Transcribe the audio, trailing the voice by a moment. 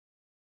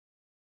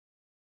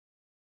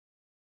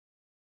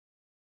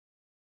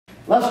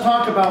Let's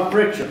talk about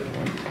friction.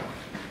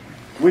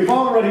 We've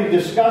already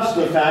discussed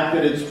the fact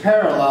that it's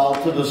parallel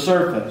to the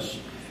surface.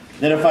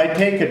 That if I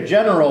take a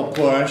general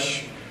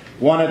push,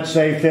 one at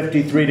say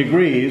 53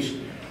 degrees,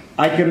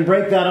 I can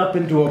break that up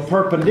into a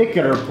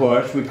perpendicular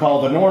push, we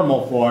call the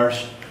normal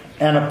force,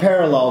 and a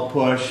parallel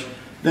push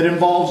that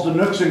involves the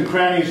nooks and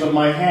crannies of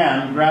my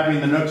hand grabbing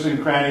the nooks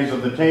and crannies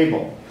of the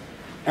table.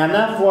 And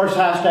that force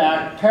has to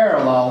act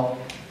parallel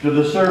to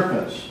the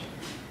surface.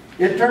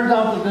 It turns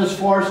out that this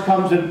force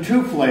comes in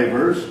two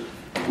flavors.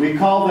 We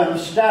call them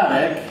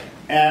static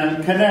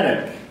and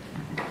kinetic.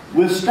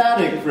 With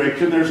static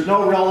friction, there's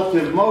no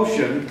relative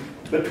motion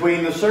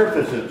between the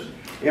surfaces.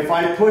 If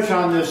I push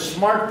on this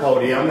smart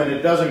podium and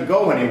it doesn't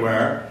go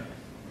anywhere,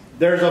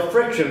 there's a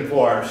friction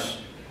force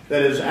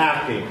that is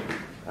acting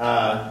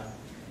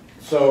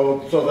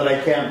so that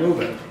I can't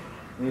move it.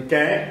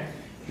 Okay?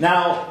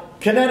 Now,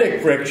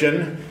 kinetic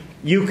friction,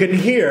 you can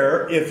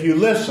hear if you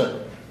listen.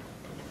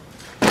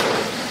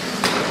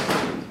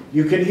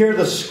 You can hear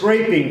the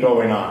scraping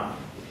going on.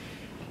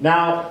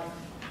 Now,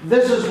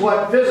 this is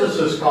what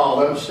physicists call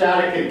them,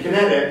 static and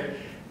kinetic.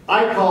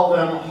 I call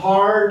them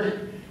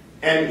hard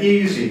and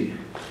easy.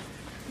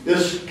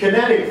 This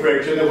kinetic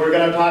friction that we're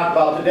going to talk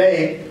about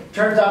today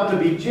turns out to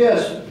be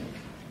just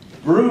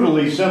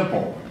brutally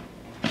simple.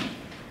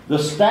 The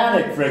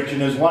static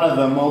friction is one of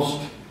the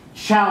most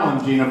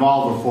challenging of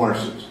all the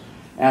forces.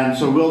 And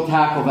so we'll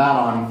tackle that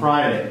on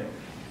Friday.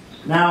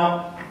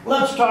 Now,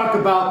 let's talk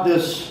about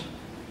this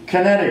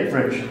kinetic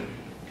friction.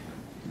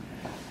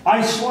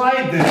 I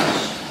slide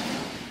this,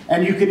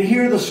 and you can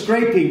hear the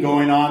scraping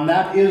going on.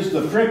 That is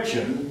the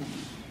friction.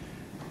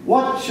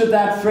 What should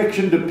that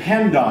friction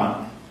depend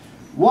on?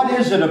 What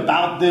is it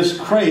about this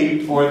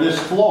crate or this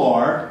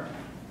floor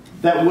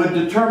that would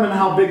determine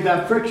how big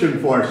that friction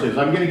force is?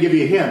 I'm going to give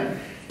you a hint.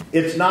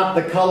 It's not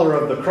the color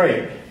of the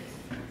crate.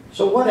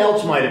 So what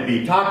else might it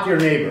be? Talk to your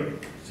neighbor.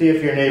 See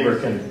if your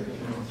neighbor can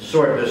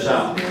sort this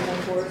out.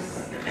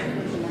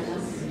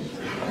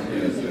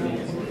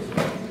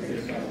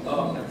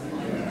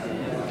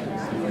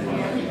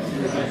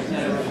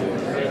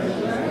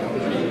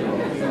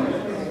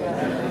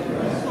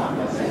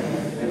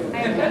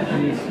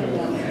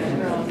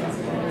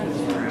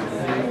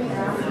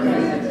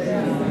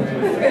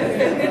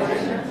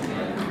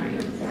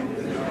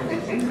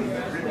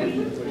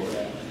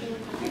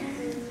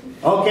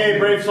 Okay,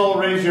 brave soul,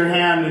 raise your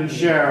hand and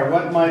share.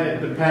 What might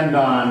it depend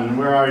on?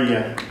 Where are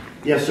you?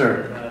 Yes,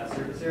 sir.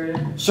 Surface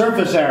area.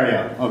 Surface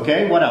area.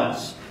 Okay, what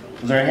else?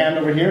 Is there a hand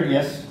over here?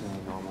 Yes?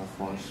 The normal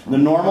force. The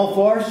normal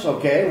force.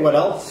 Okay, what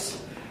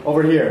else?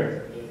 Over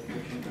here.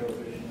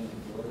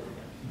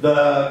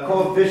 The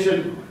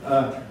coefficient,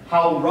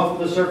 how rough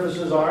the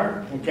surfaces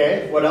are.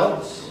 Okay, what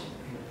else?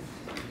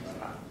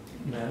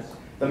 Mass.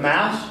 The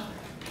mass.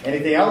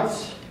 Anything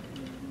else?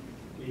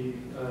 The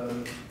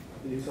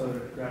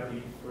accelerator of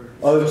gravity.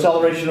 Oh, the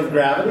acceleration of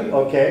gravity.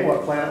 Okay,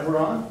 what planet we're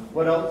on?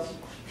 What else?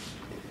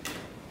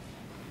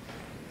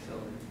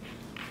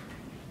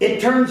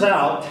 It turns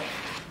out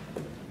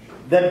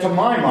that to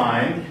my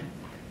mind,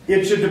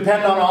 it should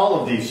depend on all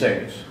of these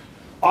things.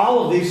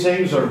 All of these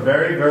things are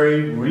very,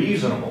 very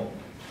reasonable.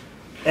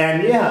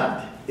 And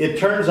yet, it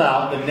turns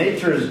out that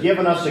nature has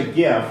given us a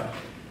gift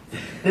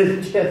that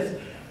is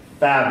just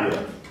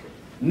fabulous.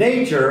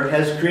 Nature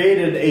has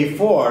created a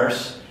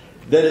force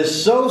that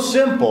is so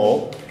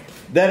simple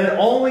that it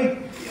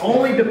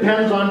only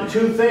depends on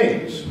two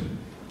things.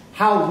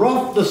 How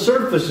rough the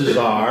surfaces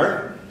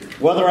are,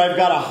 whether I've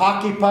got a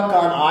hockey puck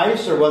on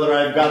ice or whether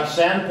I've got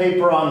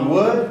sandpaper on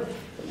wood,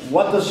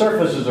 what the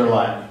surfaces are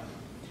like.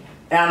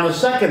 And the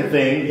second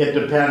thing it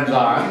depends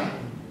on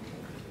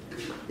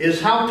is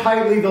how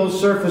tightly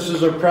those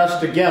surfaces are pressed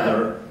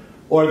together,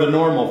 or the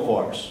normal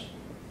force.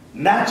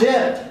 And that's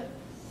it.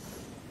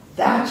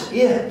 That's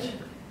it.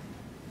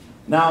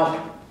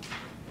 Now,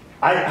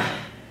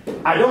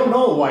 I don't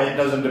know why it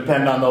doesn't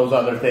depend on those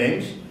other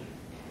things.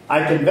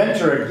 I can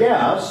venture a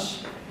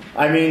guess.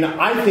 I mean,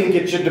 I think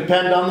it should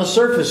depend on the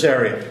surface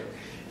area.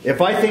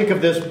 If I think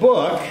of this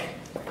book,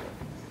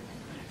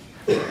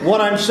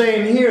 what I'm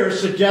saying here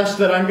suggests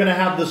that I'm going to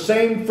have the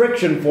same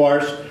friction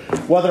force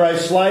whether I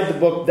slide the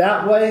book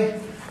that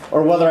way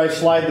or whether I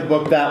slide the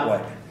book that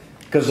way.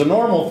 Because the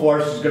normal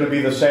force is going to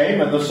be the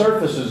same and the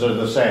surfaces are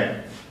the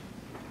same.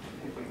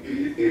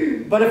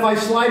 But if I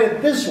slide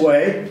it this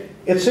way,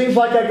 it seems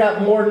like I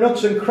got more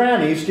nooks and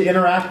crannies to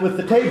interact with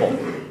the table.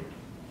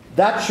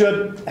 That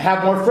should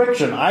have more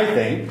friction, I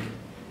think.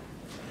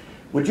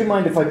 Would you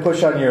mind if I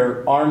push on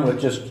your arm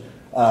with just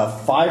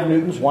 5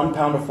 newtons, 1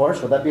 pound of force?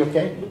 Would that be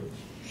okay?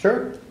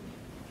 Sure?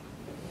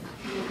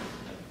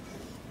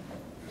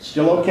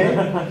 Still okay?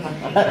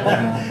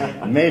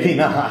 Maybe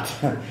not.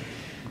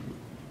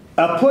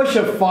 A push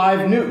of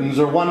 5 newtons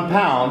or 1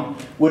 pound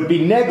would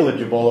be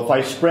negligible if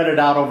I spread it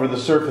out over the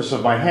surface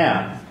of my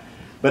hand.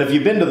 But if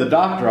you've been to the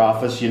doctor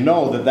office, you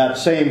know that that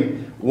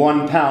same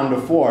 1 pound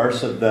of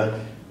force, if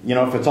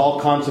it's all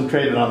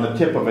concentrated on the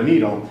tip of a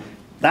needle,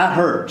 that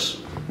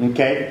hurts.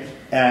 Okay?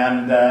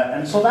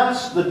 And so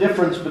that's the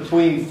difference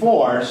between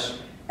force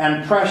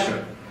and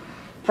pressure.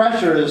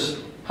 Pressure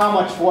is how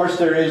much force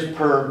there is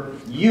per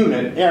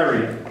unit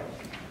area.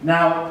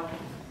 Now,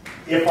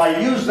 if I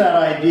use that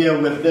idea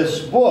with this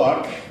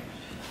book,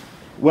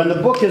 when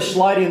the book is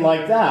sliding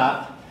like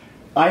that,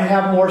 I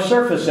have more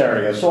surface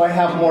area, so I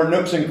have more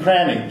nooks and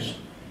crannies.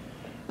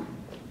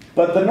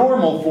 But the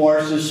normal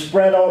force is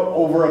spread out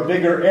over a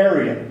bigger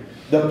area.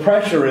 The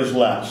pressure is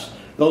less.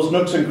 Those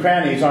nooks and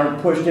crannies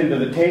aren't pushed into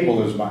the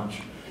table as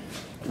much.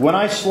 When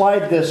I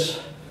slide this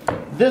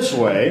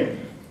way,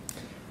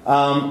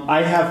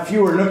 I have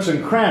fewer nooks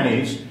and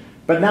crannies,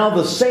 but now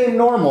the same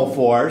normal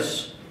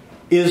force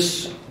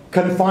is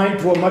confined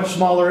to a much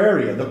smaller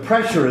area. The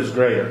pressure is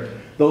greater.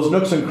 Those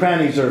nooks and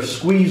crannies are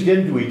squeezed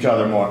into each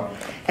other more.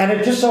 And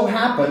it just so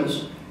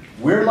happens,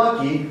 we're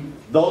lucky,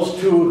 those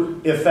two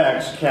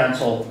effects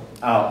cancel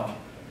out.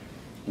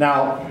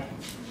 Now,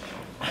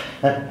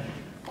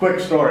 quick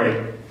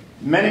story.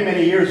 Many,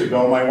 many years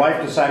ago, my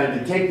wife decided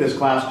to take this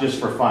class just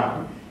for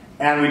fun.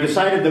 And we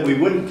decided that we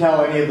wouldn't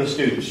tell any of the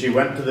students. She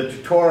went to the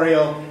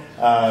tutorial,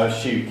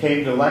 she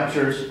came to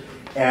lectures,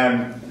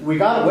 and we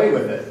got away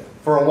with it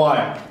for a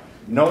while.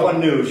 No one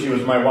knew she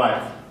was my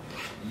wife.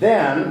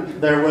 Then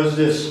there was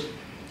this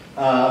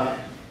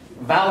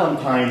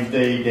Valentine's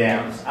Day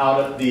dance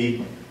out at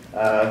the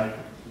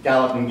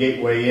Gallatin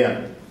Gateway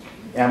Inn.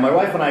 And my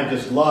wife and I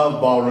just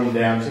love ballroom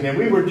dancing, and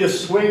we were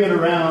just swinging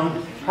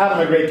around, having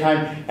a great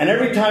time. And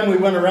every time we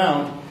went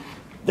around,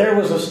 there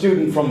was a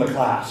student from the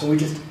class, and we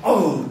just,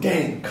 oh,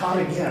 dang, caught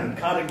again.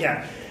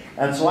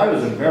 And so I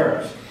was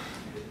embarrassed.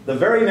 The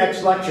very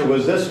next lecture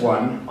was this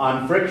one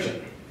on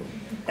friction.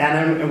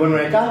 And when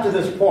I got to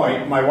this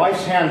point, my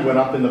wife's hand went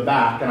up in the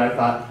back, and I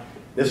thought,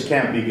 this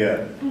can't be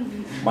good.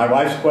 My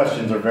wife's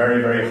questions are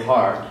very, very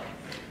hard.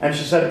 And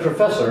she said,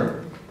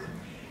 Professor,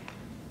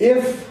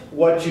 if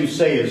what you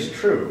say is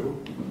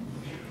true,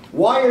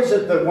 why is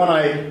it that when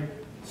I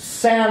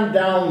sand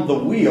down the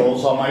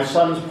wheels on my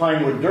son's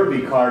Pinewood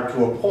Derby car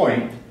to a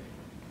point,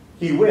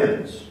 he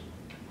wins?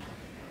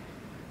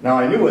 Now,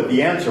 I knew what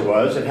the answer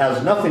was. It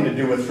has nothing to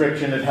do with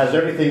friction. It has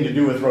everything to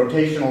do with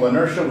rotational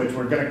inertia, which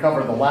we're going to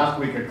cover the last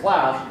week of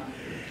class.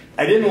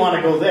 I didn't want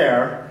to go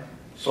there,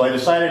 so I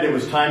decided it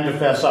was time to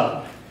fess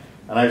up.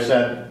 And I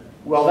said,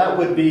 well, that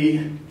would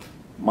be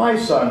my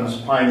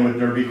son's Pinewood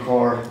Derby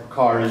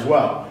car as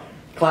well.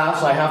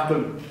 Class, I have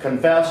to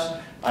confess,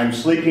 I'm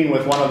sleeping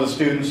with one of the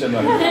students in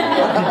the...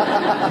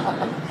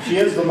 She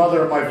is the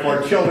mother of my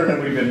 4 children,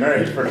 and we've been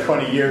married for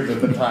 20 years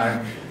at the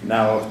time,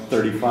 now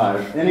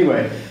 35.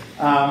 Anyway,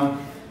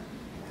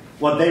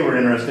 what they were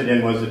interested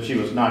in was that she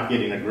was not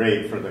getting a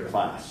grade for the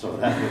class, so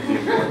that was the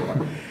important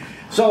part.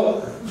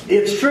 So,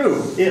 it's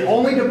true. It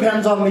only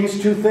depends on these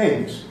two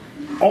things.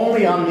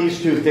 Only on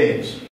these two things.